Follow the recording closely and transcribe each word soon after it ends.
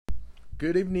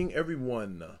Good evening,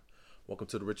 everyone. Welcome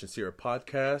to the Rich and Sierra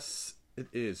podcast. It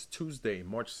is Tuesday,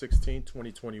 March 16,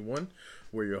 2021.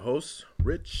 We're your hosts,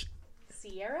 Rich.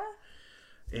 Sierra.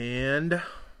 And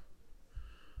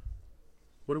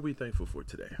what are we thankful for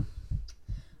today?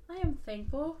 I am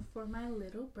thankful for my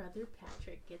little brother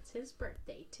Patrick. It's his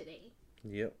birthday today.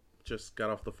 Yep. Just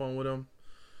got off the phone with him.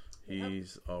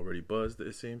 He's already buzzed,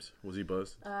 it seems. Was he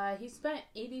buzzed? He spent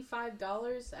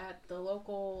 $85 at the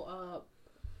local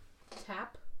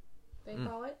tap, they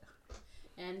call it.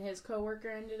 And his coworker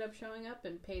ended up showing up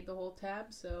and paid the whole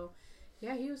tab. So,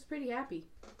 yeah, he was pretty happy.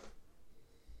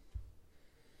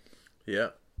 Yeah.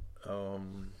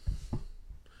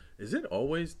 Is it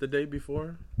always the day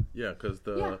before? Yeah, because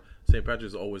St. Patrick's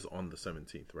is always on the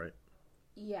 17th, right?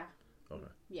 Yeah. Okay.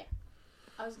 Yeah.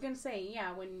 I was going to say,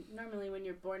 yeah, normally when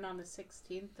you're born on the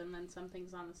 16th and then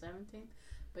something's on the 17th.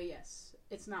 But yes,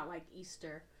 it's not like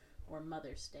Easter or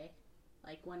Mother's Day.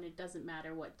 Like when it doesn't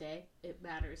matter what day, it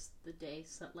matters the day,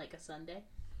 like a Sunday.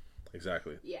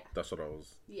 Exactly. Yeah. That's what I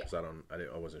was. Yeah. Because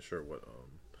I wasn't sure what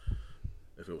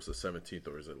if it was the 17th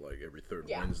or is it like every third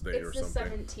Yeah, Wednesday or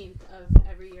something. It's the 17th of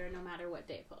every year, no matter what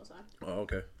day it falls on. Oh,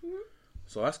 okay. Mm-hmm.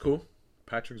 So that's cool.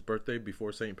 Patrick's birthday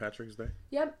before St. Patrick's Day?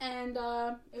 Yep, and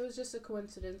it was just a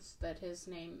coincidence that his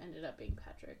name ended up being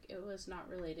Patrick. It was not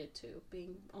related to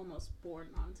being almost born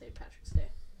on St. Patrick's Day.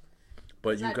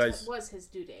 But you guys was his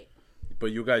due date.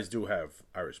 But you guys do have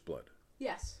Irish blood.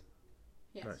 Yes.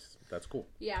 Yes. Nice. That's cool.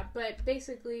 Yeah, but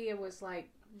basically it was like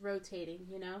rotating,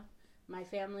 you know? My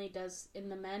family does, in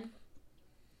the men,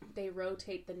 they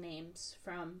rotate the names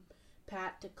from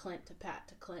Pat to Clint to Pat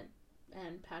to Clint.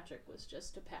 And Patrick was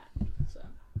just a Pat. So,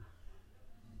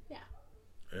 yeah.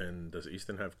 And does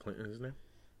Easton have Clint in his name?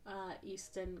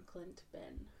 Easton, Clint,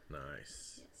 Ben.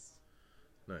 Nice. Yes.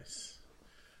 Nice.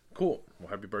 Cool. Well,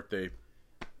 happy birthday,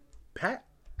 Pat.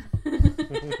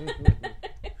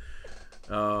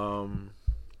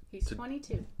 He's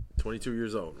 22. 22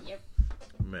 years old. Yep.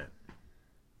 Man.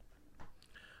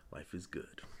 Life is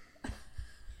good.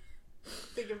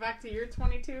 Thinking back to your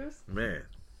 22s? Man.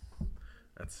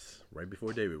 That's right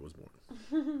before David was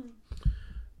born.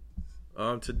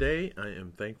 Today, I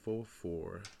am thankful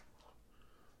for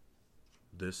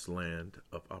this land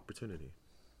of opportunity.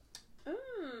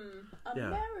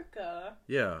 America.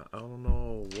 Yeah, I don't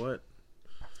know what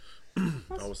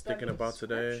I was thinking about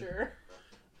today.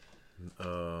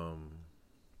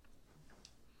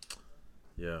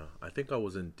 Yeah, I think I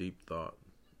was in deep thought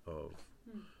of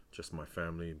just my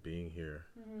family being here.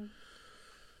 Mm-hmm.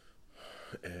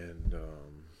 And,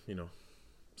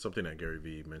 something that Gary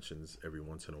Vee mentions every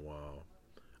once in a while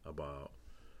about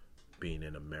being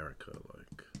in America,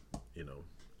 like,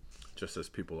 just as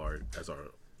people are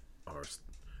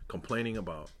complaining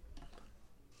about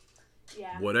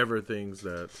whatever things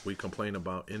that we complain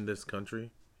about in this country,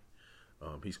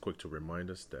 he's quick to remind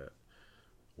us that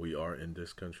we are in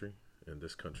this country, and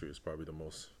this country is probably the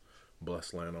most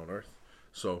blessed land on earth.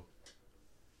 So,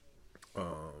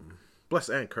 blessed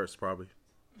and cursed, probably.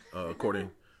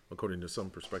 According to some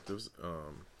perspectives,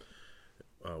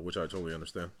 which I totally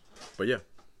understand. But yeah,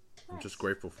 I'm just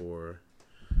grateful for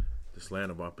this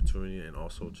land of opportunity, and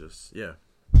also just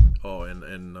Oh, and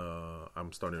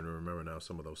I'm starting to remember now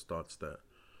some of those thoughts that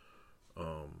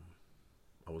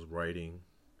I was writing.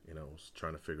 I was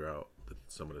trying to figure out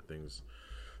some of the things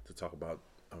to talk about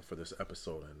for this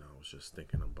episode, and I was just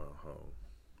thinking about how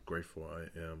grateful I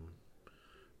am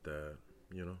that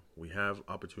we have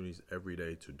opportunities every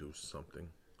day to do something.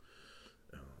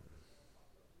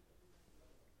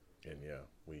 And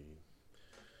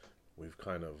we've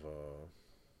kind of,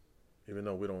 even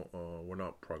though we're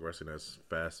not progressing as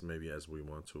fast maybe as we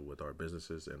want to with our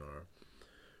businesses and our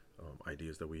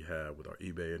ideas that we have with our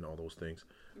eBay and all those things.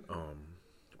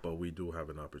 But we do have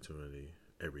an opportunity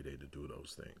every day to do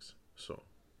those things. So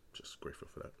just grateful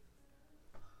for that.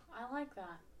 I like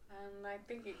that. And I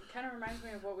think it kind of reminds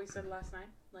me of what we said last night,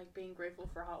 like being grateful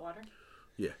for hot water.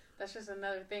 Yeah. That's just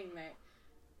another thing that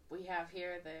we have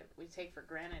here that we take for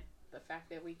granted. The fact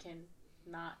that we can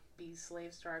not be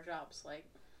slaves to our jobs. Like,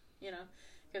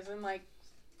 because in like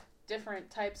different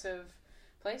types of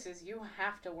places, you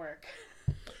have to work.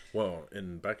 Well,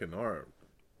 back in our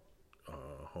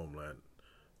homeland,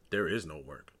 there is no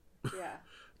work. Yeah.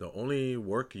 The only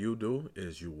work you do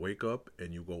is you wake up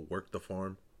and you go work the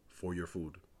farm for your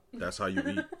food. That's how you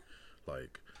eat.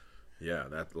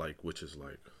 Which is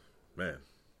like, man,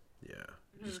 yeah.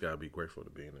 You just gotta be grateful to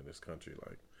being in this country.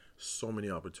 Like, so many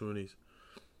opportunities.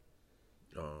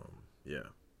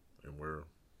 And we're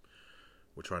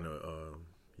trying to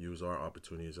use our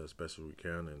opportunities as best as we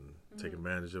can and take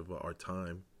advantage of our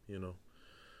time,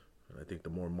 And I think the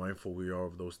more mindful we are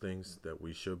of those things that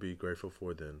we should be grateful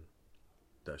for, then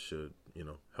that should,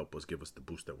 help us, give us the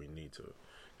boost that we need to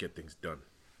get things done.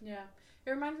 Yeah.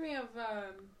 It reminds me of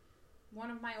one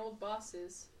of my old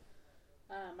bosses,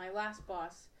 my last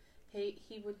boss.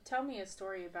 He would tell me a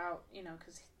story about,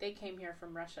 because they came here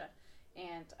from Russia,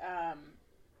 and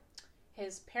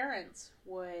his parents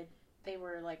they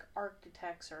were like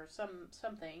architects or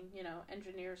something,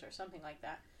 engineers or something like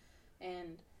that.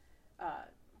 And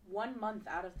 1 month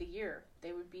out of the year,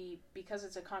 they would be, because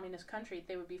it's a communist country,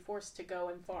 they would be forced to go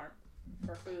and farm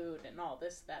for food and all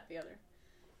this, that, the other,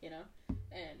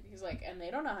 And he's like, and they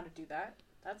don't know how to do that.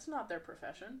 That's not their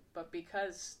profession. But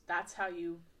because that's how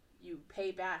you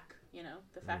pay back,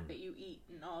 the fact that you eat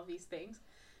and all of these things,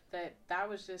 that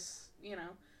was just,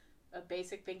 a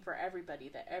basic thing for everybody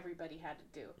that everybody had to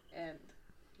do. And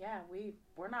yeah,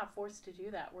 we're not forced to do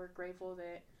that. We're grateful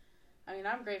that,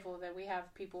 I'm grateful that we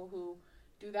have people who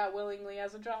do that willingly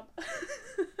as a job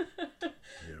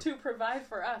to provide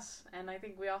for us. And I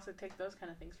think we also take those kind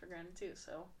of things for granted too.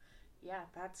 So yeah,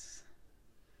 that's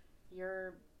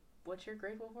what you're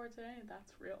grateful for today.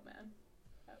 That's real, man.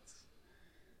 That's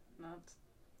not,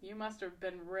 you must have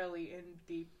been really in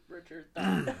deep Richard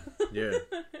thought. Yeah.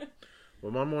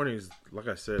 Well, my mornings, like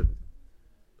I said,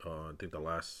 I think the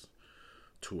last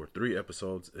 2 or 3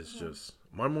 episodes, it's just,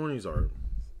 my mornings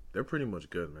they're pretty much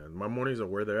good, man. My mornings are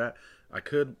where they're at. I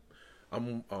could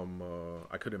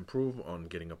improve on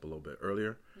getting up a little bit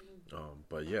earlier.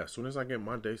 But yeah, as soon as I get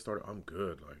my day started, I'm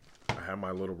good. Like, I have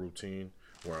my little routine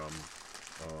where I'm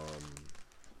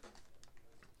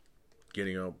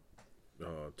getting up,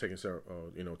 taking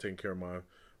care of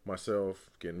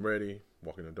myself, getting ready,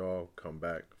 walking the dog, come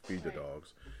back, feed the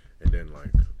dogs, and then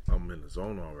like I'm in the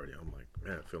zone already. I'm like,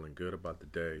 man, feeling good about the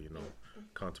day,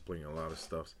 contemplating a lot of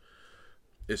stuff.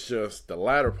 It's just the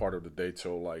latter part of the day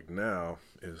till like now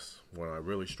is when I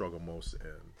really struggle most,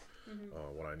 and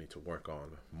what I need to work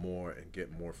on more and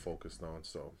get more focused on.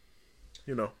 So,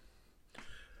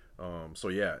 so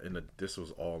yeah, this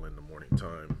was all in the morning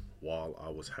time while I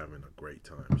was having a great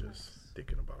time just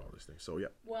thinking about all these things. So yeah.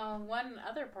 Well, one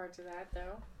other part to that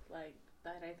though, like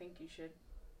that I think you should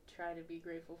try to be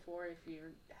grateful for if you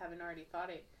haven't already thought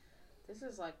it. This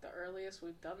is like the earliest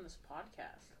we've done this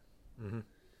podcast. Mm-hmm.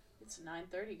 It's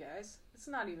 9:30, guys. It's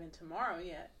not even tomorrow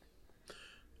yet.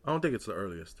 I don't think it's the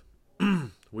earliest.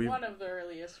 One of the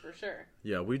earliest for sure.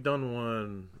 Yeah, we've done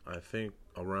one, I think,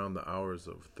 around the hours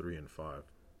of 3 and 5.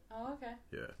 Oh, okay.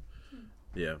 Yeah.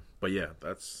 Yeah. But yeah,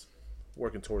 that's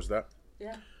working towards that.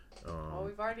 Yeah. Well,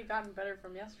 we've already gotten better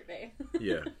from yesterday.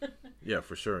 Yeah. Yeah,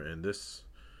 for sure. And this,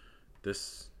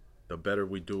 the better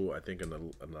we do, I think in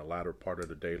the latter part of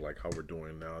the day, like how we're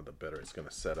doing now, the better it's going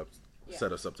to set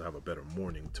us up to have a better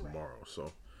morning tomorrow. Right.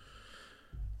 So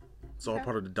it's all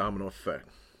part of the domino effect.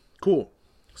 Cool.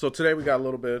 So today we got a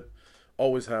little bit,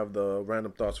 always have the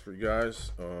random thoughts for you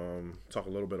guys. Talk a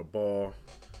little bit of ball,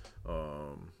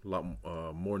 a lot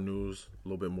more news, a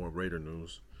little bit more Raider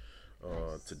news.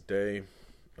 Nice. Today.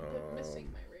 I've been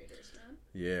missing my Raiders, man.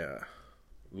 Yeah.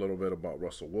 A little bit about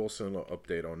Russell Wilson, an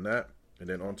update on that. And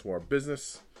then on to our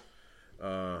business.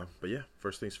 But yeah,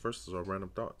 first things first is our random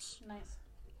thoughts. Nice.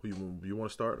 You want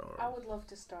to start? Or? I would love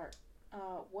to start.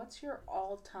 What's your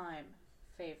all-time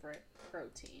favorite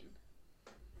protein?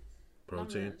 I'm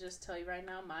going to just tell you right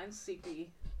now, mine's CP.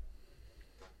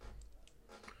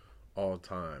 All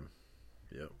time.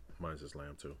 Yep. Mine's just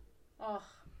lamb too. Oh,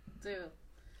 dude.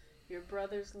 Your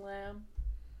brother's lamb.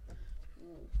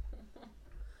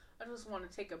 I just want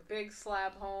to take a big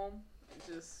slab home and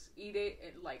just eat it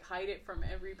and like hide it from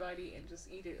everybody and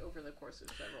just eat it over the course of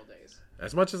several days.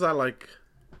 As much as I like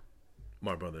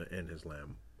my brother and his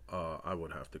lamb, I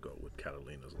would have to go with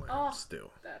Catalina's lamb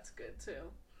still. That's good too.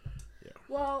 Yeah.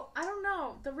 Well, I don't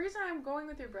know. The reason I'm going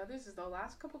with your brothers is the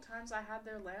last couple times I had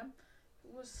their lamb,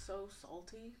 it was so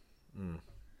salty.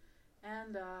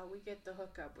 And we get the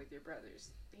hookup with your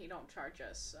brothers. He don't charge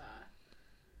us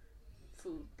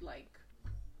food like,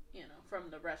 from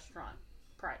the restaurant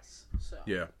price. So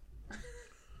yeah.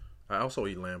 I also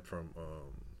eat lamb from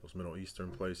those Middle Eastern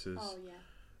places. Oh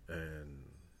yeah. And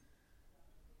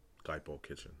Gaipo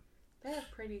Kitchen. They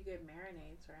have pretty good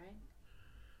marinades, right?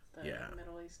 The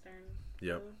Middle Eastern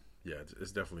Yep. food. Yeah,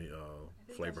 it's definitely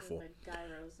flavorful. Like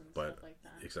gyros and stuff like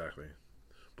that. Exactly.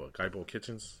 But Gaipo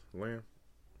Kitchen's lamb,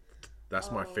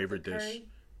 that's my favorite dish.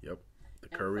 Yep. The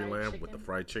curry lamb with the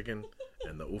fried chicken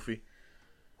and the oofy.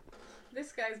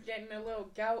 This guy's getting a little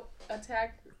gout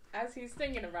attack as he's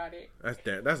thinking about it.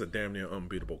 That's a damn near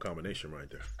unbeatable combination right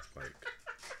there. Like,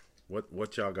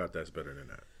 what y'all got that's better than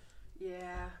that?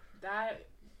 Yeah, that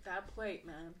plate,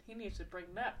 man. He needs to bring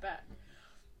that back.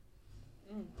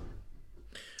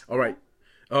 All right.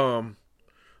 Um.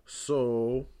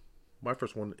 So my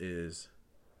first one is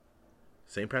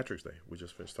St. Patrick's Day. We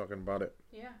just finished talking about it.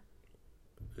 Yeah.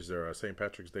 Is there a St.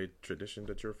 Patrick's Day tradition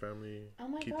that your family Oh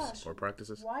my keeps gosh. or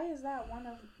practices? Why is that one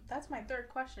of... That's my third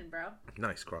question, bro.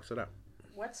 Nice. Cross it out.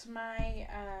 What's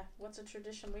a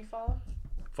tradition we follow?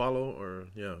 Follow or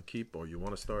keep or you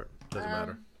want to start? Doesn't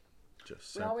matter.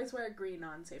 Just we always wear green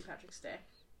on St. Patrick's Day.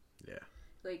 Yeah.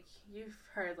 Like, you've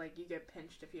heard, like, you get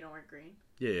pinched if you don't wear green.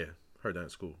 Yeah. Heard that in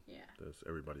school. Yeah.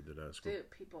 Everybody did that in school.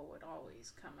 Dude, people would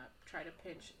always come up, try to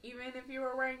pinch, even if you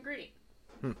were wearing green.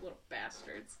 Little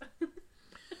bastards.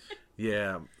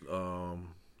 Yeah.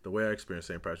 The way I experienced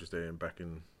St. Patrick's Day and back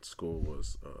in school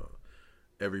was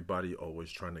everybody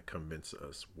always trying to convince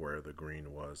us where the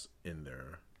green was in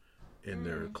their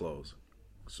clothes.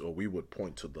 So we would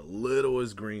point to the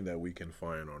littlest green that we can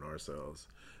find on ourselves.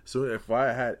 So if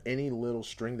I had any little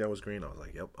string that was green, I was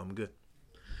like, yep, I'm good.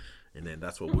 And then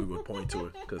that's what we would point to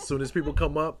it. Because as soon as people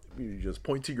come up, you just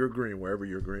point to your green, wherever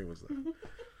your green was at.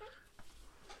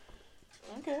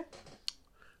 Okay.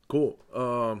 Cool.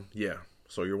 Yeah.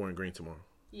 So you're wearing green tomorrow.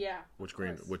 Yeah. Which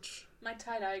green? Which? My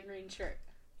tie-dye green shirt.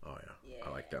 Oh, yeah. I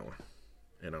like that one.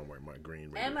 And I'm wearing my green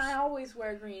Raiders. And I always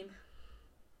wear green.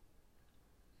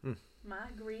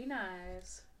 My green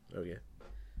eyes. Oh, yeah.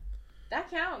 That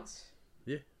counts.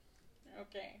 Yeah.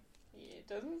 Okay. It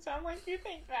doesn't sound like you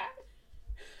think that.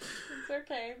 It's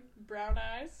okay. Brown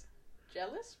eyes.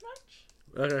 Jealous much?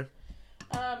 Okay.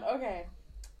 Okay.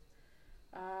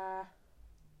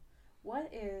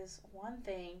 What is one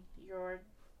thing you're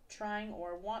trying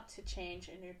or want to change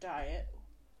in your diet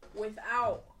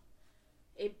without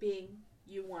it being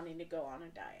you wanting to go on a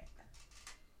diet?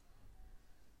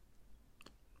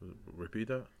 Repeat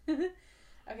that?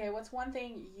 Okay, what's one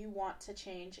thing you want to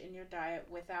change in your diet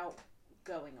without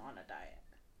going on a diet?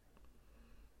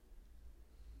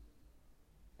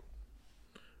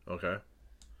 Okay.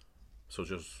 So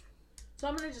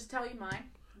I'm going to just tell you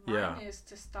mine. Mine is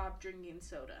to stop drinking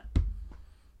soda.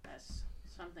 That's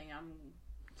something I'm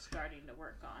starting to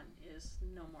work on, is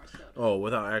no more soda. Oh,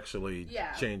 without actually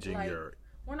changing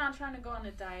We're not trying to go on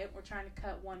a diet. We're trying to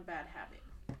cut one bad habit.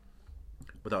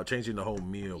 Without changing the whole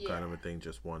meal kind of a thing,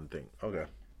 just one thing. Okay.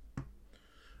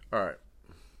 All right.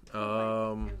 It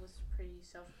was pretty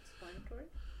self-explanatory.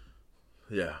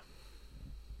 Yeah.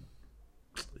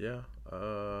 Yeah.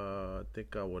 I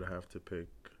think I would have to pick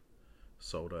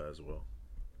soda as well.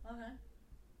 Okay.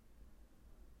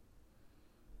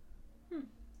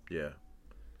 Yeah.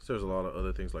 So there's a lot of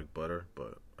other things like butter,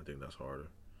 but I think that's harder.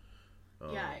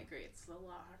 Yeah, I agree. It's a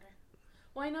lot harder.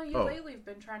 Well, I know you lately have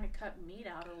been trying to cut meat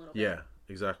out a little bit. Yeah,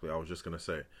 exactly. I was just going to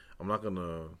say, I'm not going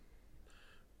to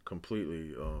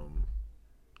completely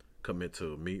commit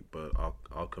to meat, but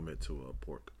I'll commit to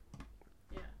pork.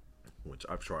 Yeah. Which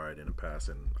I've tried in the past,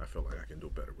 and I feel like I can do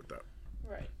better with that.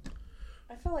 Right.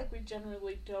 I feel like we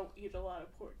generally don't eat a lot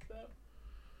of pork, though.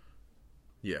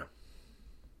 Yeah.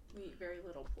 We eat very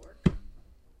little pork.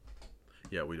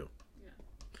 Yeah, we do. Yeah.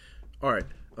 All right.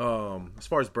 As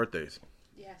far as birthdays.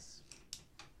 Yes.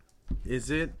 Is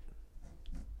it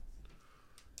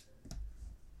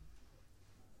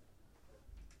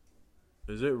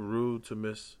rude to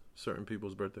miss certain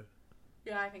people's birthday?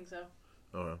 Yeah, I think so.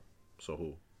 Okay. So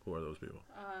who are those people?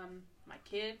 My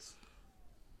kids.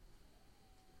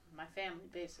 My family,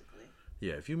 basically.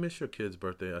 Yeah, if you miss your kid's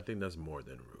birthday, I think that's more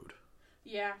than rude.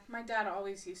 Yeah, my dad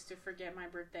always used to forget my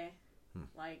birthday.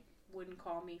 Like, wouldn't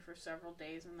call me for several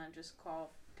days and then just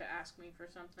call to ask me for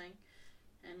something.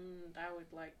 And I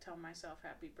would, like, tell myself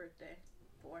happy birthday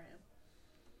for him.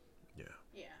 Yeah.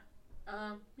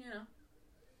 Yeah. You know,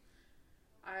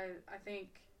 I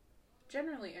think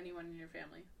generally anyone in your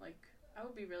family, like, I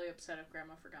would be really upset if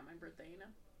Grandma forgot my birthday, you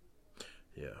know?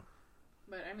 Yeah.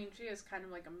 But, I mean, she is kind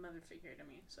of like a mother figure to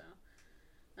me, so,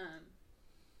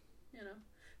 you know.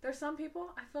 There's some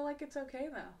people, I feel like it's okay,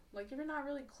 though. Like, if you're not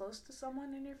really close to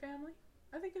someone in your family,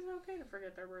 I think it's okay to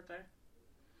forget their birthday.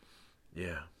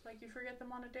 Yeah. Like, you forget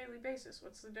them on a daily basis.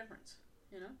 What's the difference,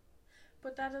 you know?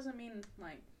 But that doesn't mean,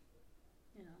 like,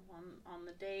 you know, on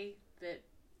the day that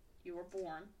you were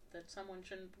born, that someone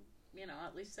shouldn't, you know,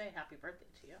 at least say happy birthday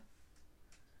to you.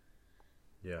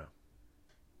 Yeah.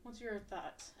 What's your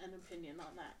thoughts and opinion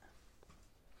on that?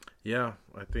 Yeah,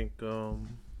 I think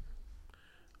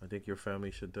your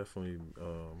family should definitely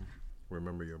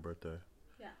remember your birthday.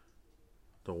 Yeah.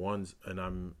 The ones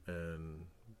and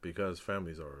because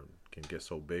families can get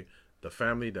so big, the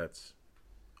family that's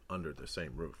under the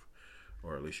same roof,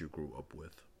 or at least you grew up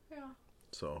with. Yeah.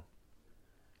 So.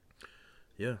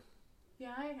 Yeah.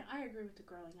 Yeah, I agree with the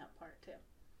growing up part too.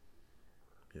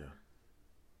 Yeah.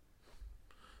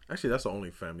 Actually, that's the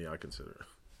only family I consider.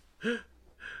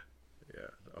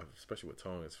 Yeah, especially with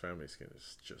Tong, his family skin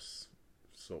is just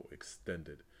so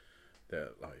extended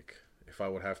that, like, if I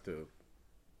would have to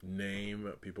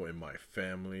name people in my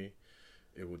family,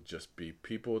 it would just be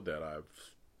people that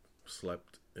I've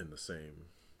slept in the same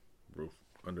roof,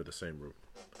 under the same roof.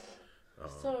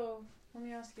 So, let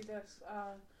me ask you this.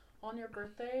 On your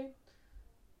birthday,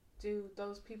 do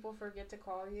those people forget to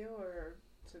call you or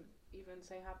to even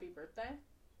say happy birthday?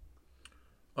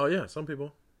 Oh, yeah, some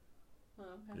people. Oh,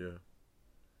 okay. Yeah.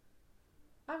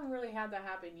 I haven't really had that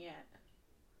happen yet.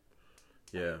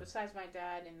 Yeah. I mean, besides my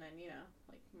dad and then,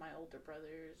 like my older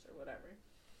brothers or whatever.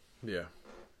 Yeah.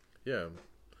 Yeah.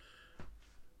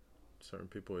 Certain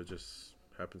people, it just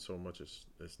happens so much,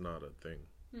 it's not a thing.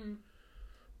 Hmm.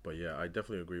 But yeah, I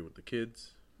definitely agree with the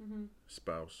kids, Mm-hmm.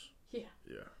 spouse. Yeah.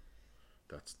 Yeah.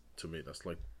 That's, to me, that's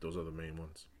like, those are the main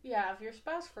ones. Yeah, if your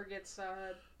spouse forgets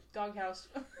doghouse.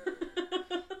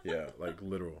 Yeah, like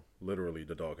literally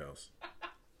the doghouse.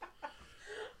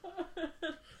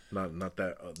 Not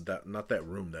that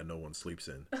room that no one sleeps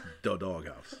in. The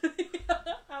doghouse.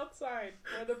 Outside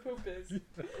where the poop is.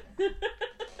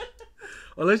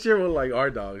 Unless you're with like our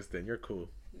dogs, then you're cool.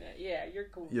 Yeah, you're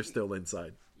cool. You're still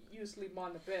inside. You sleep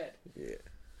on the bed. Yeah.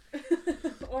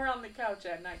 Or on the couch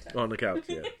at nighttime. On the couch,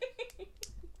 yeah.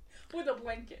 With a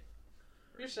blanket.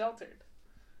 You're sheltered.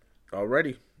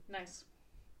 Alrighty. Nice.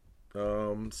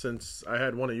 Since I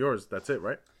had one of yours, that's it,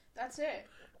 right? That's it.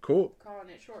 Cool. Calling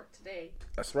it short today.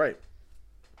 That's right.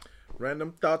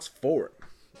 Random thoughts forward.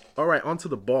 All right, onto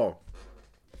the ball.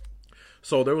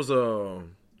 So there was a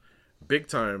big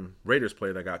time Raiders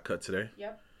player that got cut today.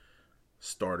 Yep.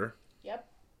 Starter. Yep.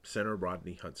 Center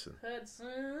Rodney Hudson.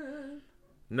 Hudson.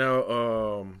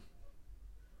 Now,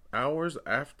 hours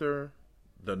after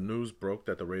the news broke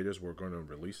that the Raiders were going to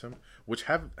release him, which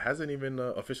hasn't even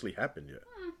officially happened yet.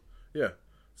 Yeah,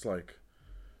 it's like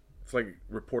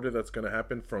reported that's going to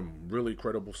happen from really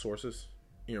credible sources.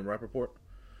 Ian Rappaport.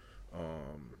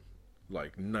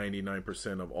 Like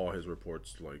 99% of all his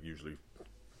reports, like, usually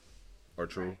are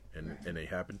true, and they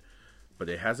happen, but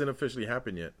it hasn't officially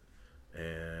happened yet,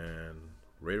 and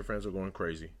Raider fans are going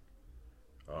crazy.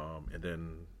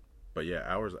 But yeah,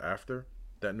 hours after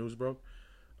that news broke,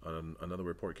 another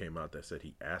report came out that said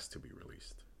he asked to be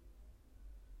released.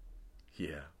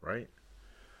 Yeah, right?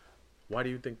 Why do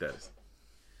you think that is?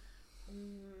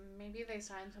 Maybe they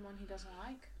signed someone he doesn't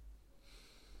like.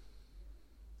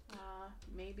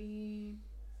 Maybe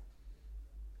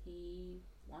he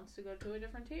wants to go to a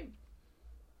different team.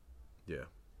 Yeah.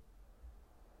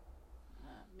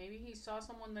 Maybe he saw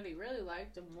someone that he really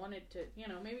liked and wanted to,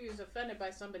 maybe he was offended by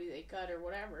somebody they cut or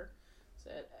whatever.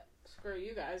 Said, screw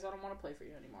you guys, I don't want to play for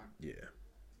you anymore.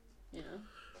 Yeah.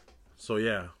 So,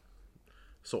 yeah.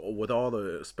 So, with all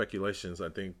the speculations, I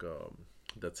think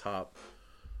the top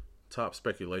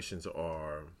speculations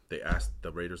are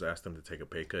the Raiders asked him to take a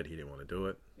pay cut. He didn't want to do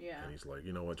it. Yeah. And he's like,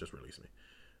 you know what, just release me.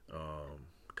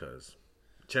 Because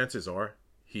chances are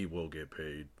he will get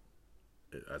paid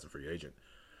as a free agent.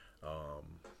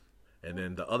 And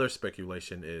then the other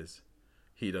speculation is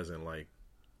he just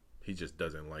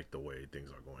doesn't like the way things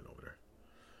are going over there.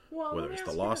 Well, whether it's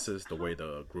the losses, the way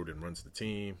the Gruden runs the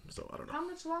team. So I don't know. How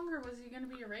much longer was he going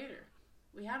to be a Raider?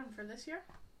 We had him for this year?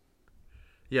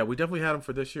 Yeah, we definitely had him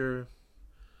for this year.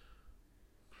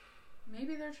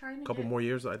 Maybe they're trying to a couple more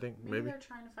years, I think. Maybe they're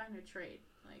trying to find a trade,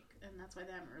 and that's why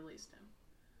they haven't released him.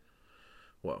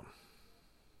 Well,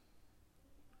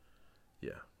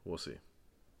 yeah, we'll see.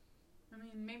 I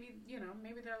mean, maybe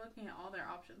they're looking at all their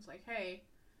options. Like, hey,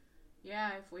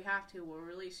 yeah, if we have to, we'll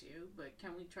release you, but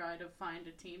can we try to find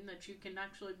a team that you can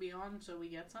actually be on so we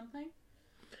get something?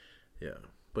 Yeah,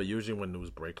 but usually when news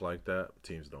break like that,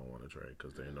 teams don't want to trade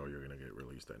because they know you're going to get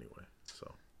released anyway.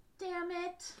 So. Damn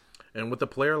it. And with a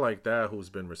player like that who's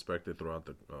been respected throughout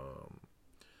the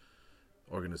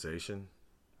organization,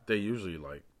 they usually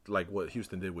like what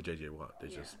Houston did with J.J. Watt. They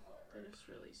just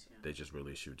release you. They just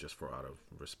release you just for out of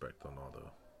respect on all the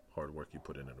hard work you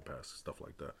put in the past, stuff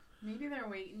like that. Maybe they're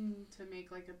waiting to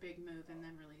make like a big move and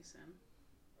then release him.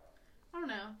 I don't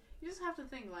know. You just have to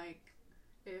think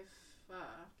if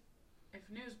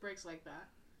news breaks like that,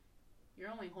 you're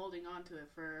only holding on to it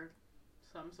for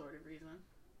some sort of reason.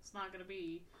 It's not going to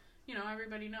be,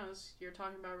 everybody knows you're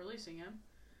talking about releasing him.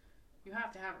 You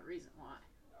have to have a reason why.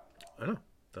 I know.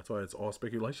 That's why it's all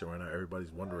speculation right now.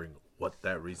 Everybody's wondering what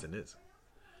that reason is.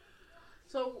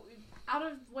 So, out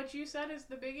of what you said is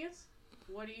the biggest,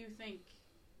 what do you think,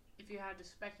 if you had to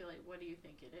speculate, what do you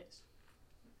think it is?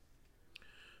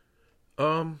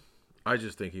 I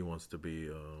just think he wants to be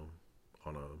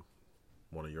on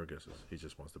one of your guesses. He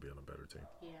just wants to be on a better team.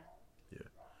 Yeah. Yeah.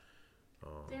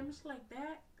 Damn, it's like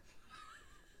that.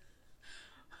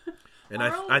 And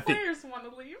Our own I think, players want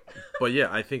to leave. but yeah,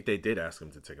 I think they did ask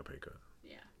him to take a pay cut.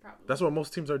 Yeah, probably. That's what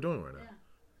most teams are doing right now.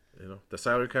 Yeah. You know, the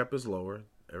salary cap is lower.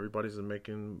 Everybody's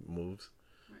making moves.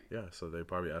 Right. Yeah, so they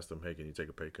probably asked him, "Hey, can you take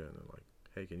a pay cut?" And they're like,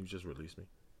 "Hey, can you just release me?"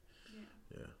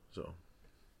 Yeah. Yeah. So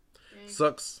Dang.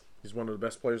 sucks. He's one of the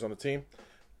best players on the team,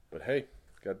 but hey,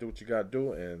 gotta do what you gotta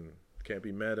do, and can't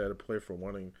be mad at a player for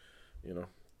wanting, you know,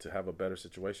 to have a better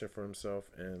situation for himself,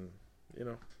 and you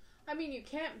know. I mean, you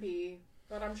can't be,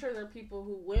 but I'm sure there are people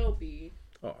who will be.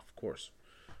 Oh, of course.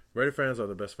 Raider fans are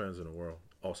the best fans in the world.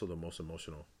 Also the most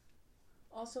emotional.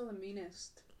 Also the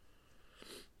meanest.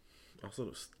 Also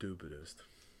the stupidest.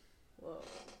 Whoa.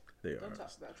 They Don't are.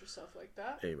 talk about yourself like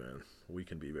that. Hey man, we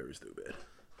can be very stupid.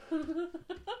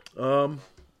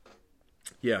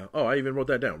 Yeah. Oh, I even wrote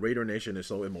that down. Raider Nation is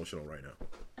so emotional right now.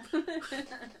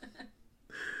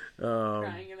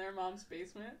 Crying in their mom's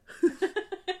basement.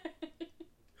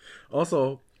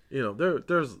 Also, you know,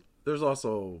 there's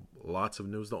also lots of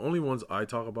news. The only ones I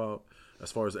talk about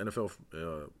as far as NFL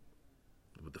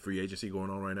with the free agency going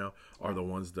on right now are the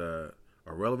ones that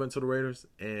are relevant to the Raiders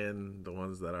and the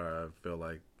ones that I feel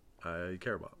like I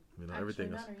care about. You know,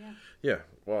 everything else. Yeah,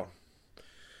 well,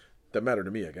 that matter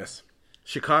to me, I guess.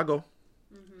 Chicago.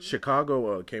 Mm-hmm.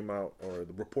 Chicago came out, or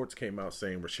the reports came out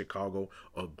saying where Chicago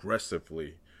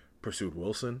aggressively pursued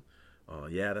Wilson.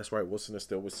 Yeah, that's right. Wilson is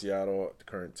still with Seattle at the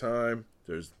current time.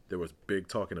 There was big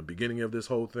talk in the beginning of this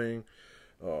whole thing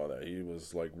that he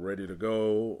was like ready to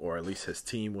go, or at least his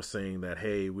team was saying that,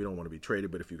 hey, we don't want to be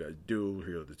traded, but if you guys do,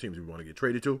 here are the teams we want to get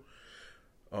traded to.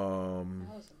 That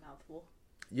was a mouthful.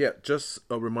 Yeah, just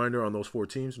a reminder on those 4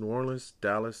 teams: New Orleans,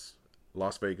 Dallas,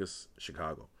 Las Vegas,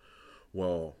 Chicago.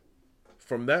 Well,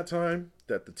 from that time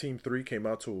that the team 3 came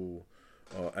out to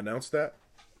announce that,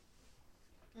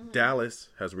 Dallas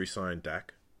has re-signed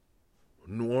Dak.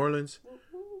 New Orleans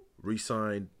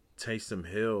re-signed Taysom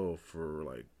Hill for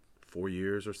like 4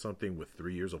 years or something with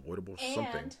 3 years avoidable or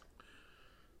something.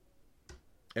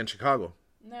 And Chicago.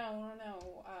 No.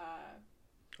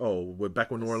 Oh, we're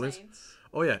back with New Orleans? Saints.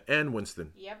 Oh, yeah. And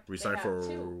Winston. Yep. Re-signed for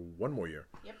 2. 1 more year.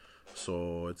 Yep.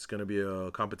 So it's going to be a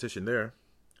competition there.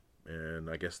 And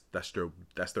I guess that's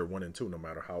their 1 and 2 no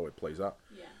matter how it plays out.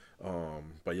 Yeah.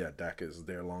 But yeah, Dak is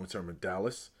there long term in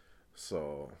Dallas.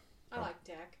 So I like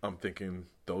Dak. I'm thinking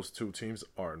those 2 teams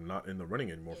are not in the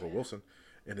running anymore for Wilson.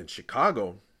 And then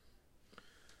Chicago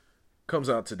comes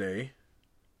out today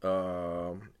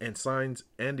and signs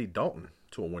Andy Dalton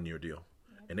to a 1-year deal.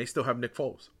 Yep. And they still have Nick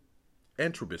Foles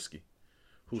and Trubisky.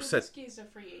 Trubisky's a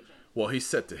free agent. Well, he's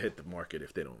set to hit the market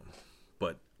if they don't.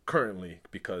 But currently,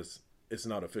 because it's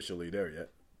not officially there yet,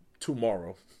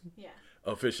 tomorrow,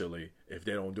 officially, if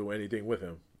they don't do anything with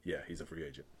him, yeah, he's a free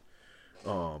agent.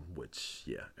 Which,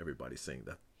 yeah, everybody's saying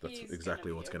that's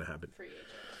exactly what's going to happen. Free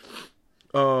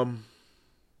agent.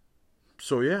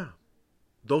 So, yeah,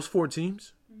 those 4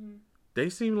 teams, they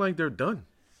seem like they're done.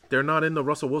 They're not in the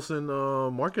Russell Wilson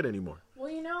market anymore. Well,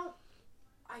 you know,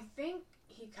 I think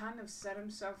he kind of set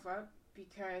himself up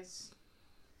because,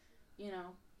 you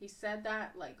know, he said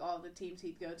that, like, all the teams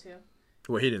he'd go to.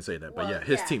 Well, he didn't say that, but yeah,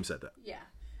 his team said that. Yeah.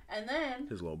 And then...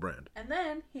 his little brand. And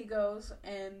then he goes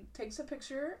and takes a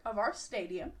picture of our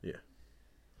stadium. Yeah.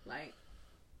 Like,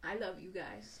 I love you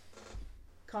guys.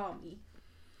 Call me.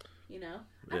 You know?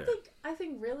 Yeah. I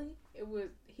think really, it was...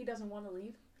 He doesn't want to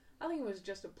leave. I think it was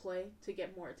just a play to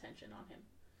get more attention on him.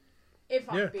 If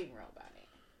I'm being real about it.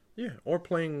 Yeah, or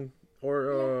playing...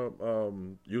 or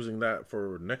using that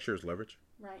for next year's leverage.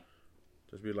 Right.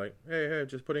 Just be like, hey,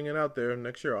 just putting it out there.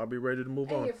 Next year, I'll be ready to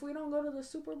move on. Hey, if we don't go to the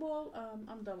Super Bowl,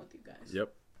 I'm done with you guys.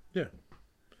 Yep. Yeah.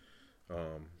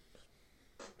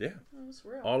 Yeah. It's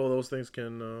real. All of those things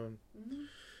can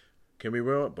be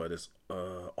real, but it's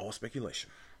all speculation.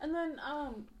 And then,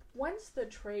 when's the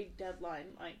trade deadline?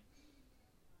 Like,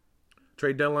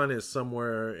 trade deadline is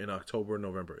somewhere in October,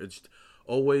 November. It's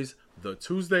always the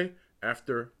Tuesday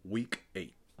after week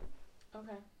 8.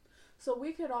 Okay. So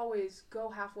we could always go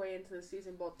halfway into the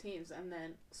season, both teams, and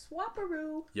then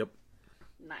swap-a-roo. Yep.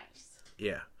 Nice.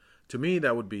 Yeah. To me,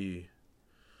 that would be...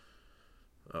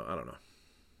 I don't know.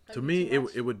 To me,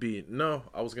 it would be... No,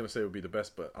 I was going to say it would be the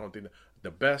best, but I don't think...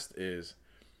 The best is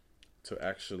to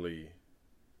actually...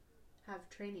 have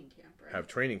training camp, right? Have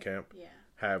training camp. Yeah.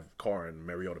 Have Carr and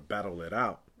Mariota battle it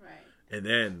out. Right. And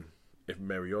then, if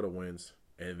Mariota wins,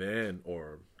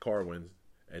 or Carr wins,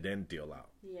 and then deal out.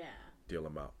 Yeah. Deal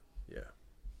them out. Yeah.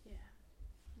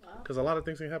 Yeah. Because a lot of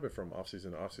things can happen from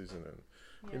off-season to off-season,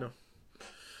 and you know.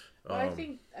 Well, I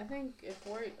think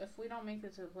if we don't make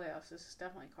it to the playoffs, this is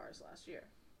definitely Carr's last year.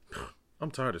 I'm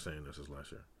tired of saying this is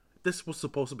last year. This was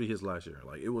supposed to be his last year.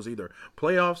 Like, it was either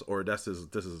playoffs or this is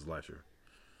his last year,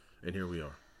 and here we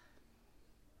are.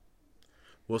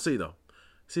 We'll see though.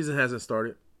 Season hasn't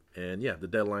started, and yeah, the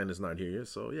deadline is not here yet.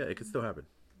 So yeah, it could still happen.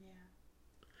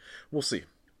 Yeah. We'll see.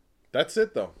 That's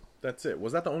it though. That's it.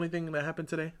 Was that the only thing that happened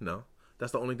today? No.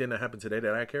 That's the only thing that happened today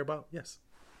that I care about? Yes.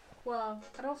 Well,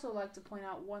 I'd also like to point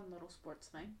out one little sports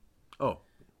thing. Oh.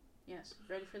 Yes.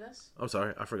 Ready for this? I'm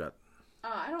sorry. I forgot.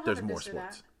 I don't have There's a more this or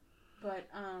sports. that, but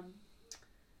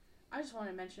I just want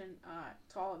to mention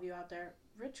to all of you out there,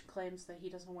 Rich claims that he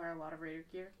doesn't wear a lot of Raider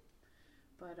gear,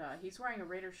 but he's wearing a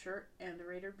Raider shirt and the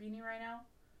Raider beanie right now,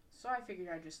 so I figured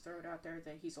I'd just throw it out there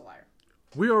that he's a liar.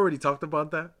 We already talked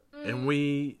about that, and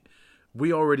we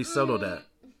already settled that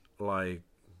like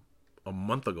a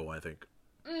month ago, I think.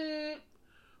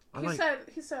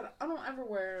 He said I don't ever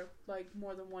wear like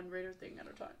more than one Raider thing at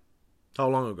a time. How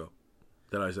long ago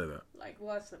did I say that? Like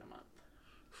less than a month,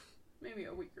 maybe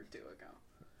a week or two ago.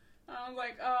 I was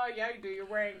like, oh yeah, you do. You're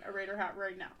wearing a Raider hat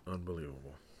right now.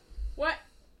 Unbelievable. What?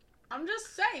 I'm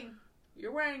just saying,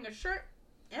 you're wearing a shirt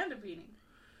and a beanie.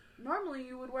 Normally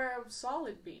you would wear a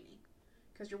solid beanie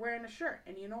because you're wearing a shirt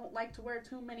and you don't like to wear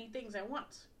too many things at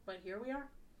once. But here we are.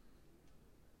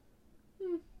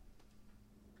 You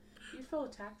feel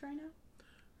attacked right now?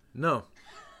 No.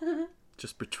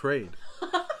 Just betrayed.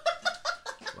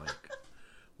 Like,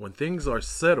 when things are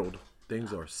settled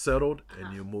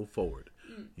and you move forward.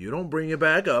 You don't bring it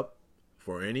back up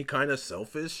for any kind of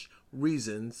selfish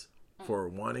reasons for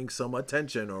wanting some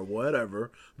attention or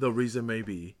whatever the reason may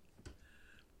be.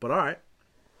 But all right,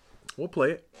 we'll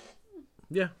play it.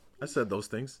 Yeah, I said those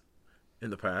things in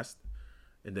the past.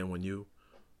 And then when you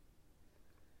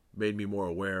made me more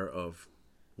aware of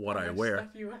what I wear. Stuff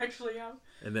you actually have.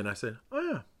 And then I said, oh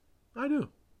yeah, I do.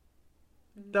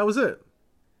 That was it.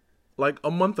 Like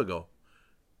a month ago.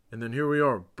 And then here we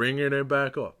are, bringing it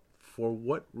back up. For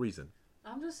what reason?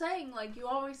 I'm just saying, like you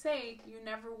always say, you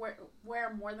never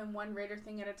wear more than one Raider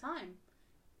thing at a time.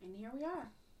 And here we are.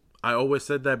 I always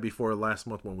said that before last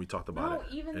month when we talked about it.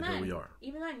 Even and then. Here we are.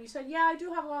 Even then, you said, yeah, I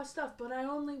do have a lot of stuff, but I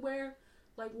only wear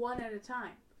like one at a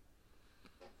time.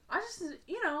 I just,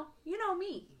 you know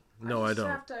me. No, I don't. I just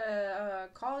have to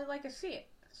call it like I see it.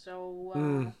 So,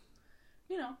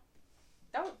 you know,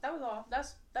 that was all.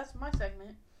 That's my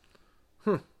segment.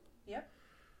 Yep.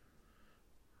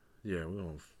 Yeah, we're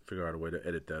going to figure out a way to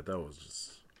edit that. That was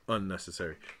just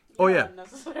unnecessary. Oh, yeah.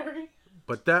 Unnecessary.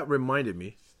 But that reminded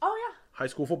me. Oh, yeah. High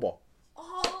school football.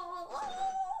 Oh.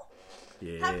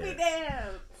 Yeah. Happy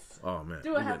dance. Oh, man.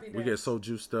 Do a happy dance. We get so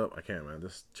juiced up. I can't, man.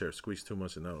 This chair squeaks too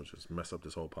much and that'll just mess up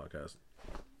this whole podcast.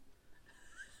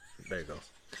 There it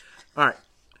goes. All right.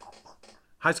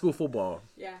 High school football.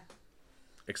 Yeah.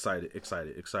 Excited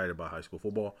about high school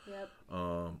football. Yep.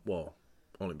 Well,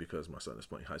 only because my son is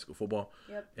playing high school football.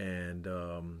 Yep.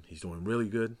 And he's doing really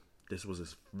good. This was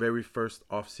his very first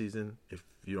off season. If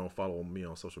you don't follow me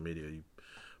on social media, you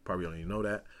probably don't even know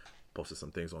that. Posted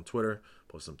some things on Twitter,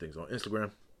 posted some things on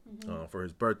Instagram for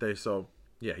his birthday. So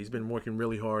yeah, he's been working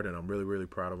really hard, and I'm really, really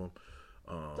proud of him.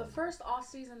 The first off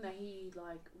season that he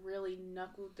like really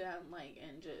knuckled down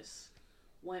and just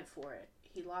went for it.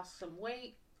 He lost some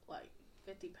weight, like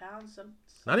 50 pounds.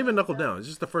 Not even knuckled down. It's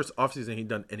just the first off season he'd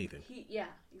done anything. Yeah,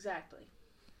 exactly.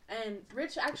 And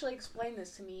Rich actually explained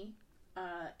this to me,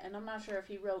 and I'm not sure if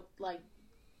he wrote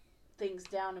things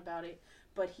down about it,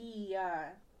 but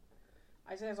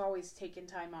Isaiah's always taken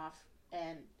time off,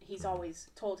 and he's always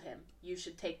told him, you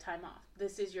should take time off.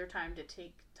 This is your time to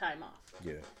take time off.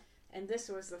 Yeah. And this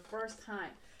was the first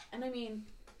time. And I mean,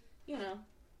 you know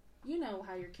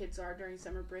how your kids are during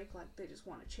summer break, they just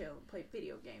want to chill and play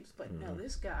video games. But no,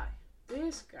 this guy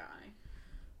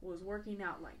was working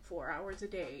out 4 hours a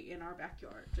day in our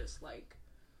backyard, just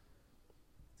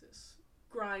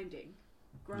grinding,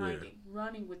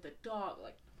 running with the dog,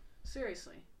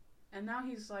 seriously. And now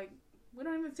he's we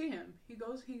don't even see him. He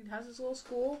has his little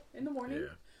school in the morning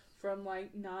from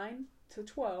 9 to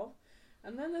 12.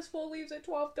 And then this fool leaves at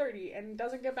 12:30 and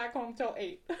doesn't get back home till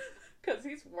 8 because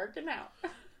he's working out.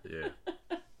 Yeah.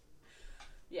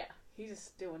 Yeah, he's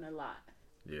just doing a lot.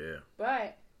 Yeah.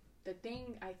 But the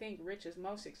thing I think Rich is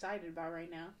most excited about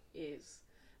right now is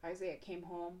Isaiah came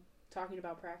home talking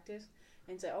about practice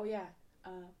and said, oh yeah,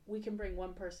 we can bring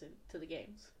one person to the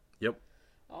games. Yep.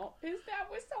 Oh, his dad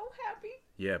was so happy.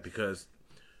 Yeah, because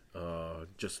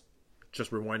just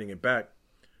rewinding it back,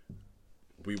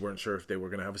 we weren't sure if they were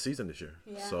going to have a season this year.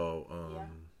 Yeah. So,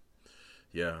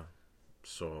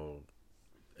 So,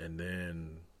 and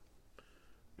then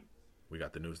we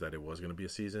got the news that it was going to be a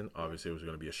season. Obviously, it was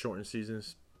going to be a shortened season,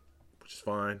 which is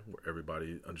fine.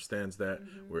 Everybody understands that.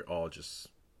 Mm-hmm. We're all just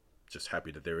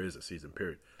happy that there is a season,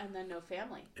 period. And then no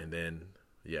family. And then,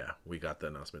 we got the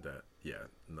announcement that,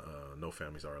 no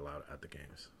families are allowed at the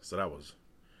games. So that was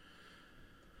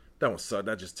that one sucked.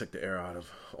 That just took the air out of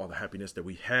all the happiness that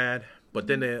we had. But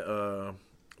then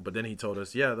he told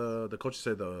us, yeah, the coach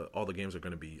said all the games are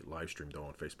going to be live streamed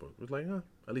on Facebook. It was like,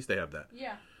 at least they have that.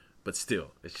 Yeah. But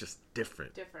still, it's just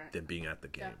different than being at the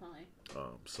game. Definitely.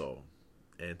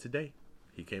 And today,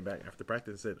 he came back after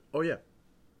practice and said, oh, yeah,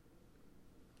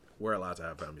 we're allowed to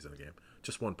have families in the game.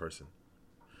 Just one person.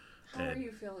 How are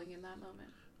you feeling in that moment?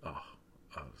 Oh,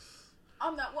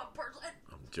 I'm that one person.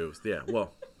 I'm juiced. Yeah,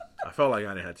 well, I felt like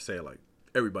I didn't have to say it. Like,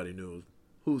 everybody knew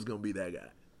who's going to be that guy.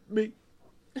 Me.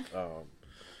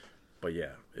 But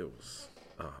yeah, it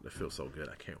feels so good.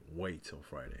 I can't wait till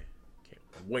Friday.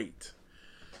 Can't wait.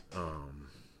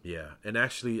 Yeah, and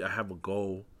actually I have a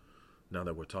goal now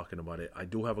that we're talking about it. I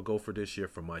do have a goal for this year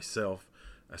for myself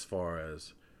as far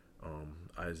as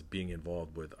being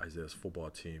involved with Isaiah's football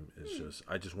team. Is just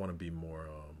I just want to be more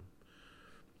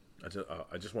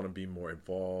I just want to be more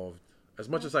involved as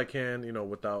much as I can,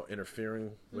 without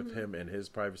interfering with him and his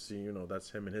privacy. That's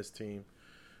him and his team.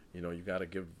 You got to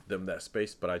give them that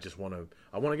space, but I want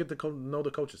to get to know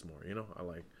the coaches more.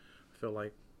 I feel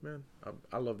like, man,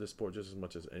 I love this sport just as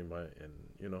much as anybody,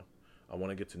 and I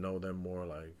want to get to know them more.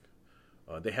 Like,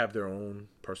 they have their own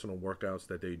personal workouts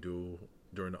that they do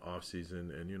during the off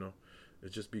season, and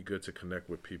it'd just be good to connect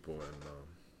with people. And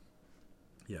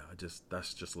yeah,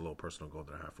 that's just a little personal goal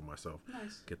that I have for myself.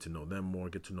 Nice. Get to know them more,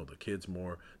 get to know the kids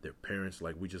more, their parents.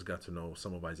 Like, we just got to know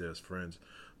some of Isaiah's friends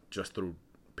just through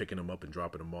picking them up and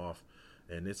dropping them off,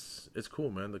 and it's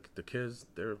cool, man. The kids,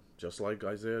 they're just like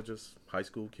Isaiah, just high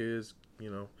school kids,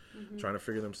 trying to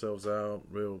figure themselves out.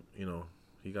 Real,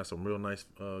 he got some real nice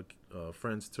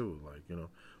friends too, like,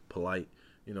 polite.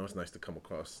 It's nice to come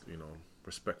across,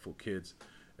 respectful kids.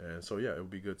 And so, yeah, it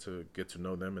would be good to get to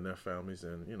know them and their families.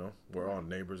 And, we're all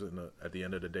neighbors at the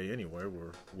end of the day anyway.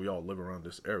 We all live around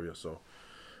this area, so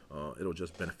it'll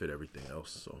just benefit everything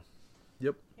else. So,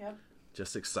 yep.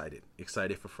 Just excited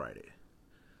for Friday.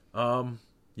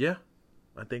 Yeah,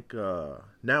 I think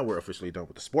now we're officially done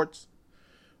with the sports.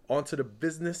 On to the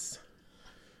business.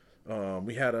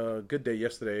 We had a good day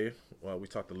yesterday. Well, we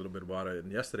talked a little bit about it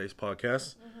in yesterday's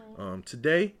podcast.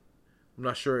 Today, I'm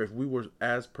not sure if we were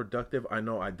as productive. I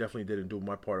know I definitely didn't do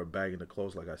my part of bagging the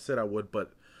clothes like I said I would,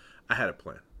 but I had a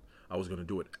plan. I was going to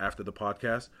do it after the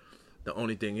podcast. The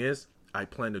only thing is, I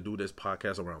plan to do this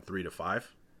podcast around 3 to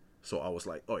 5. So I was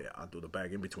like, oh yeah, I'll do the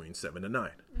bagging between 7 to 9.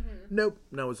 Nope.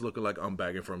 Now it's looking like I'm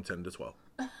bagging from 10 to 12.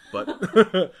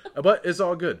 But but it's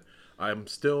all good. I'm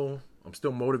still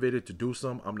motivated to do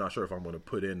some. I'm not sure if I'm going to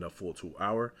put in a full 2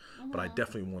 hour, but I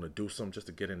definitely want to do some just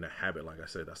to get in the habit. Like I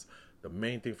said, that's the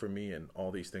main thing for me, and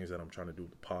all these things that I'm trying to do,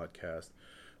 the podcast,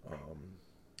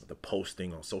 the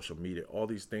posting on social media, all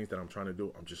these things that I'm trying to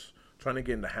do. I'm just trying to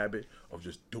get in the habit of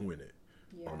just doing it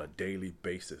on a daily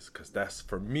basis. Because that's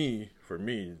for me,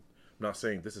 I'm not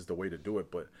saying this is the way to do it,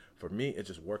 but for me, it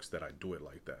just works that I do it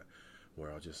like that,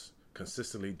 where I'll just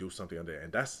consistently do something on there.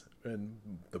 And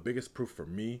the biggest proof for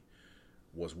me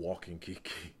was walking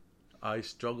Kiki. I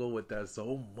struggle with that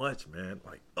so much, man.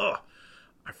 Like,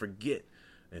 I forget.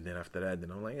 And then after that,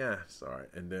 then I'm like, it's all right.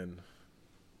 And then,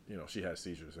 she has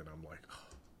seizures, and I'm like,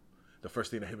 the first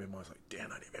thing that hit me in mind was like,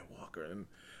 damn, I didn't even walk her. And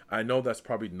I know that's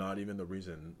probably not even the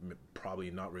reason,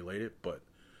 probably not related, but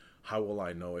how will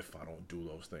I know if I don't do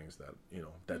those things that,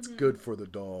 that's good for the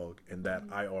dog and that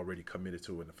I already committed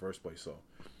to in the first place? So,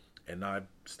 and I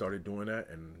started doing that,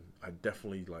 and I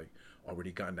definitely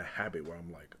already got in the habit where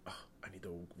I'm like, I need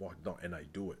to walk the dog, and I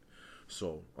do it.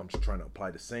 So I'm just trying to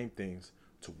apply the same things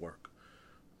to work.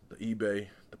 The eBay,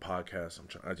 the podcast,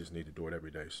 I just need to do it every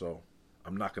day. So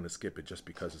I'm not going to skip it just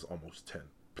because it's almost 10.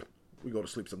 We go to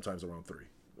sleep sometimes around 3.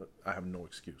 I have no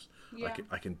excuse. Yeah.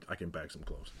 I can bag some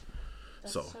clothes.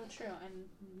 That's so true. And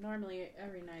normally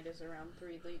every night is around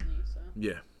 3 lately. So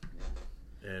yeah.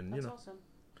 And that's awesome.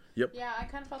 Yep. Yeah, I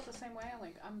kind of felt the same way.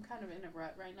 Like, I'm kind of in a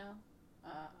rut right now.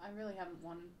 I really haven't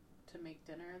wanted to make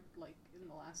dinner in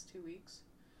the last 2 weeks,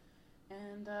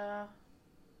 and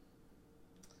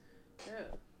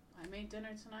dude, I made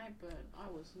dinner tonight, but I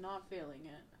was not feeling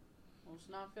it. I was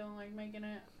not feeling like making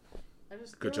it. I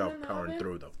just good job powering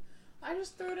through though. I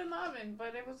just threw it in the oven,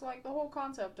 but it was like the whole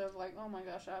concept of like, oh my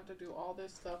gosh, I have to do all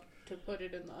this stuff to put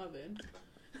it in the oven.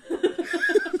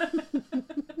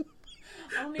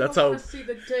 I don't even want to see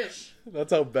the dish.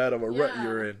 That's how bad of a rut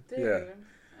you're in. Dude. Yeah.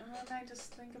 And then I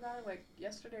just think about it, like,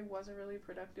 yesterday was a really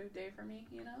productive day for me,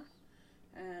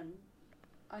 And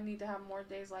I need to have more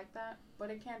days like that. But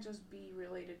it can't just be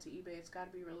related to eBay. It's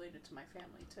got to be related to my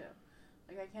family, too.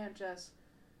 Like, I can't just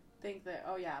think that,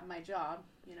 oh, yeah, my job,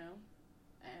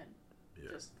 and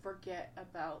just forget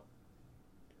about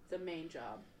the main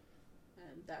job.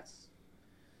 And that's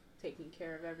taking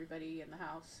care of everybody in the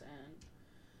house. And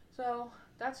so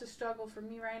that's a struggle for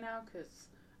me right now, because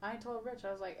I told Rich,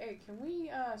 I was like, hey, can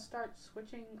we start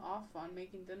switching off on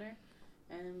making dinner?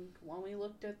 And when we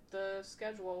looked at the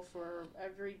schedule for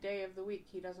every day of the week,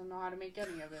 he doesn't know how to make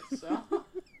any of it. So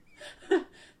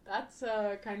that's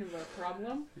kind of a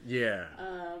problem. Yeah.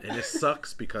 And it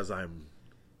sucks because I'm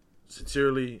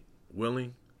sincerely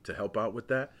willing to help out with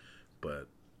that. But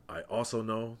I also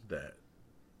know that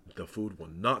the food will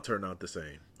not turn out the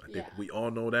same. I think we all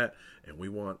know that. And we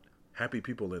want happy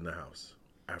people in the house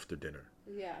after dinner.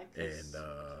 Yeah.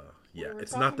 And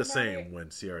it's not the same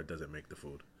when Sierra doesn't make the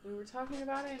food. We were talking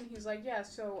about it, and he's like, yeah,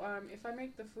 so if I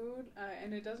make the food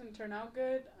and it doesn't turn out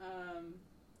good,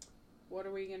 what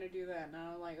are we going to do then? And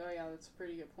I'm like, oh, yeah, that's a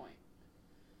pretty good point.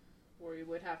 Or we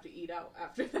would have to eat out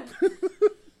after that.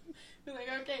 He's like,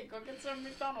 okay, go get some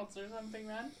McDonald's or something,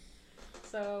 man.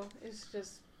 So it's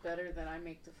just better that I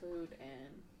make the food,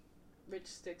 and Rich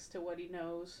sticks to what he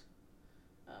knows.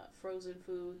 Frozen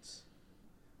foods,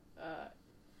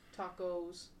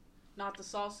 tacos. Not the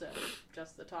salsa,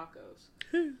 just the tacos.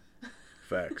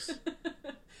 Facts.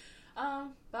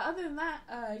 But other than that,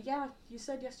 you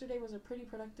said yesterday was a pretty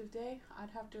productive day.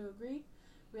 I'd have to agree.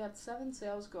 We had 7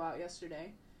 sales go out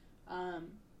yesterday.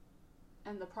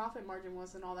 And the profit margin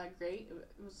wasn't all that great.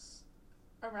 It was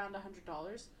around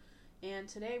 $100. And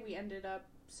today we ended up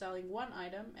selling 1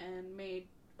 item and made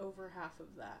over half of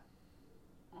that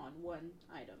on 1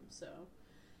 item. So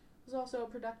it was also a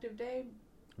productive day.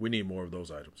 We need more of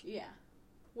those items. Yeah.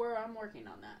 I'm working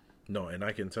on that. No, and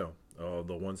I can tell.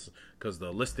 The ones, because the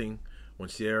listing, when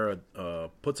Sierra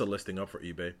puts a listing up for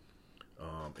eBay,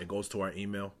 it goes to our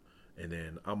email, and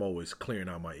then I'm always clearing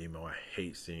out my email. I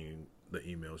hate seeing the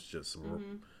emails just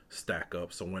stack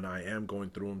up. So when I am going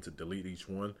through them to delete each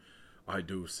one, I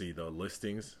do see the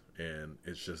listings, and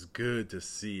it's just good to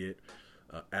see it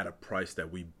at a price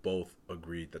that we both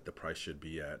agreed that the price should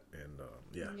be at. And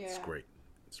it's great.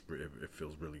 It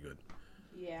feels really good.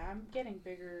 Yeah, I'm getting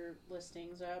bigger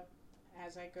listings up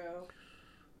as I go.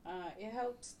 It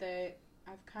helps that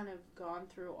I've kind of gone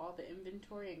through all the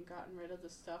inventory and gotten rid of the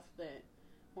stuff that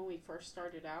when we first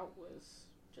started out was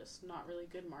just not really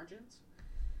good margins.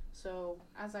 So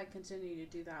as I continue to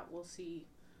do that, we'll see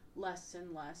less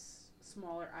and less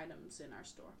smaller items in our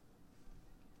store.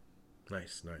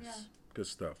 Nice. Yeah. Good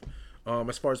stuff.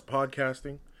 As far as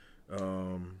podcasting,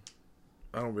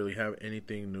 I don't really have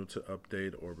anything new to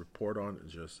update or report on.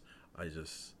 I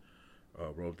just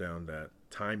wrote down that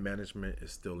time management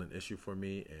is still an issue for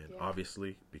me, and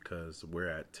obviously because we're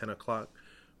at 10 o'clock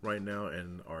right now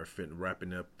and are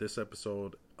wrapping up this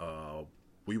episode,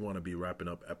 we want to be wrapping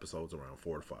up episodes around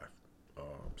 4 to 5.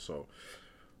 So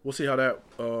we'll see how that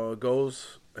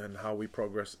goes and how we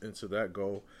progress into that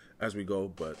goal as we go.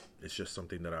 But it's just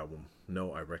something that I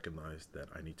recognize that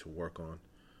I need to work on.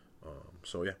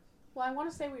 So yeah. Well, I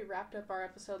want to say we wrapped up our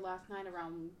episode last night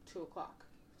around 2 o'clock.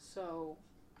 So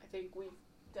I think we've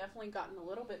definitely gotten a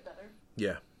little bit better.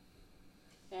 Yeah.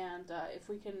 And if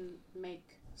we can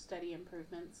make steady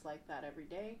improvements like that every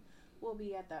day, we'll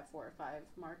be at that 4 or 5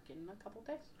 mark in a couple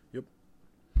days. Yep.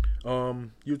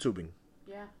 YouTubing.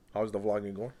 Yeah. How's the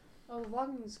vlogging going? Oh, the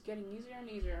vlogging's getting easier and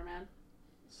easier, man.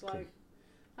 It's like,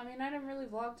 I mean, I didn't really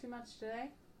vlog too much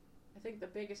today. I think the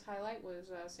biggest highlight was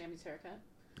Sammy's haircut.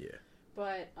 Yeah.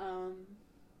 But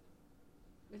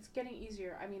it's getting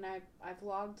easier. I mean, I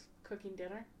vlogged cooking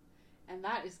dinner, and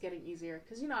that is getting easier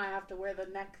because I have to wear the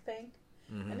neck thing,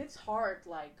 and it's hard,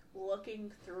 like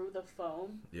looking through the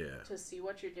foam, to see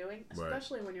what you're doing,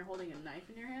 especially when you're holding a knife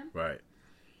in your hand. Right.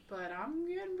 But I'm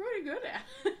getting pretty good at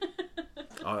it.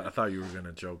 I thought you were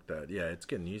gonna joke that. Yeah, it's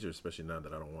getting easier, especially now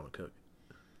that I don't want to cook.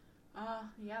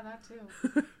 Yeah, that too.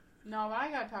 No, but I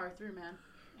gotta power through, man.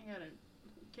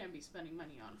 Can't be spending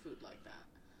money on food like that.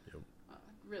 Yep.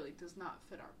 It really does not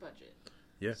fit our budget.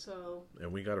 Yeah. So.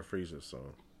 And we got a freezer,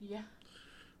 so. Yeah.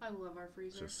 I love our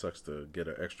freezer. It just sucks to get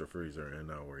an extra freezer, and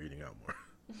now we're eating out more.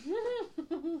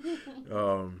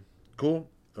 Cool.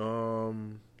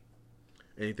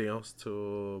 Anything else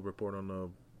to report on the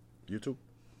YouTube?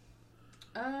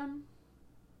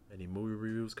 Any movie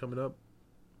reviews coming up?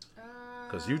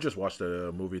 Because you just watched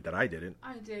a movie that I didn't.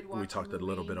 I did watch. We talked a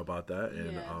little bit about that,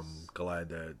 and yes. I'm glad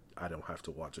that I don't have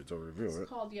to watch it to review it. It's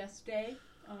called Yes Day.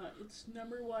 It's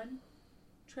 #1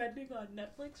 trending on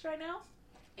Netflix right now,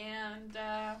 and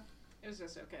it was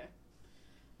just okay.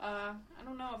 I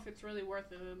don't know if it's really worth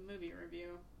a movie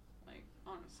review, like,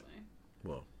 honestly.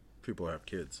 Well, people have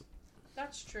kids.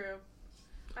 That's true.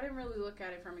 I didn't really look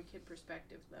at it from a kid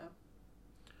perspective, though.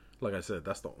 Like I said,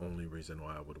 that's the only reason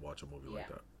why I would watch a movie like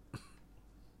that.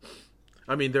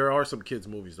 I mean, there are some kids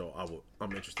movies though.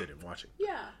 I'm interested in watching.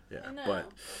 Yeah, Yeah, I know.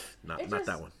 but not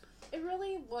that one. It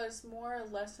really was more a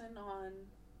lesson on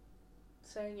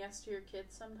saying yes to your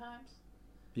kids sometimes.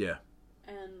 Yeah.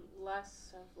 And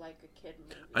less of like a kid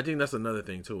movie. I think that's another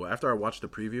thing too. After I watched the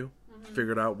preview,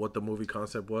 figured out what the movie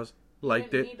concept was,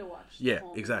 liked it. Need to watch yeah,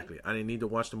 exactly. I didn't need to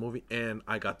watch the movie, and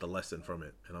I got the lesson from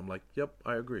it. And I'm like, yep,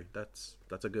 I agree. That's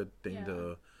a good thing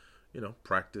to,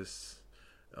 practice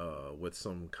with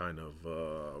some kind of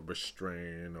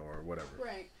restraint or whatever.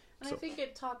 Right. And I think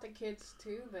it taught the kids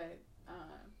too that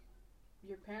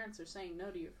your parents are saying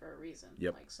no to you for a reason.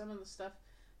 Yep. Like some of the stuff,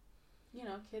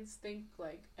 kids think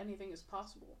like anything is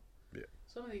possible. Yeah.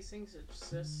 Some of these things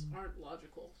just aren't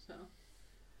logical. So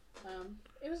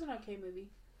it was an okay movie.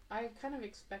 I kind of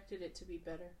expected it to be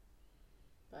better,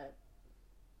 but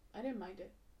I didn't mind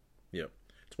it. Yep.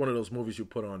 It's one of those movies you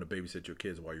put on to babysit your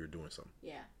kids while you're doing something.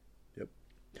 Yeah. Yep.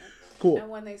 Cool. And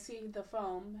when they see the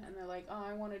foam and they're like, oh,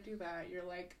 I want to do that, you're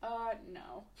like,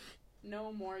 no.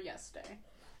 No more yes day.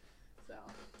 So.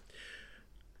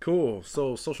 Cool.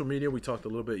 So social media, we talked a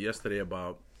little bit yesterday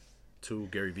about 2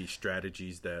 Gary Vee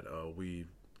strategies that we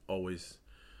always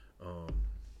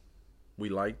we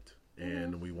liked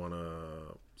and we want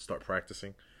to start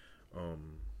practicing.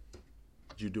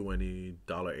 Did you do any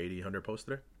 $80, 100 posts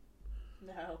today?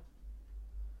 No,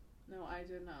 I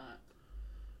did not.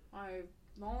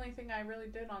 The only thing I really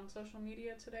did on social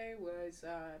media today was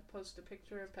post a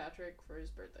picture of Patrick for his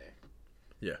birthday.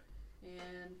 Yeah.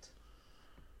 And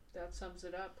that sums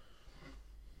it up.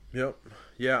 Yep.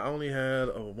 Yeah, I only had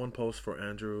one post for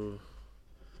Andrew.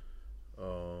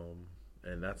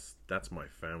 And that's my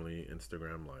family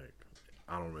Instagram. Like,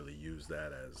 I don't really use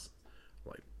that as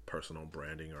like personal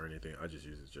branding or anything. I just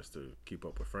use it just to keep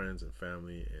up with friends and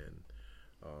family, and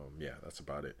yeah, that's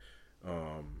about it.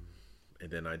 And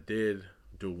then I did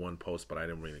do one post, but I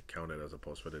didn't really count it as a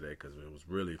post for today because it was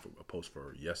really a post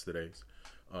for yesterday's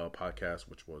podcast,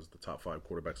 which was the top 5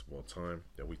 quarterbacks of all time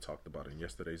that we talked about in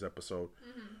yesterday's episode.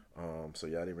 So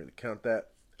yeah, I didn't really count that,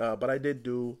 but I did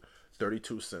do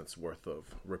 32 cents worth of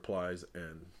replies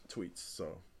and tweets.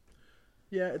 So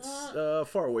yeah, it's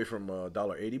far away from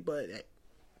 $80, but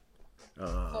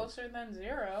closer than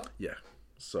 0. Yeah.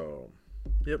 So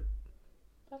yep.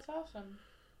 That's awesome.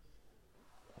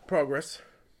 Progress.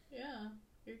 Yeah,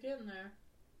 you're getting there.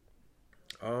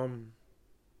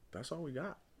 That's all we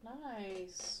got.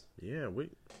 Nice. Yeah,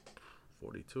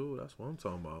 42. That's what I'm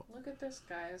talking about. Look at this,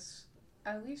 guys.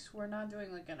 At least we're not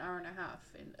doing like an hour and a half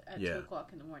at 2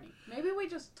 o'clock in the morning. Maybe we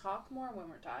just talk more when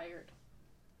we're tired.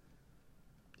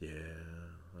 Yeah,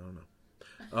 I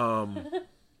don't know.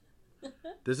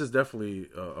 This is definitely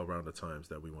around the times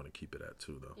that we want to keep it at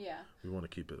too, though. Yeah. We want to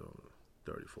keep it on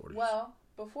 30, 40. Well,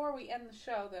 before we end the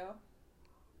show, though,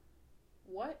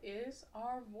 what is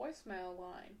our voicemail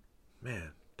line?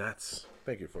 Man,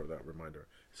 thank you for that reminder.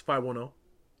 It's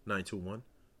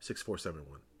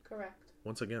 510-921-6471. Correct.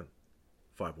 Once again,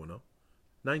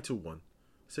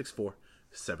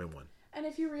 510-921-6471. And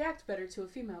if you react better to a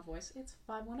female voice, it's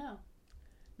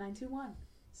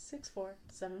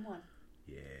 510-921-6471.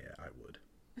 Yeah, I would.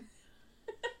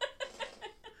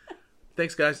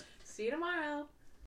 Thanks, guys. See you tomorrow.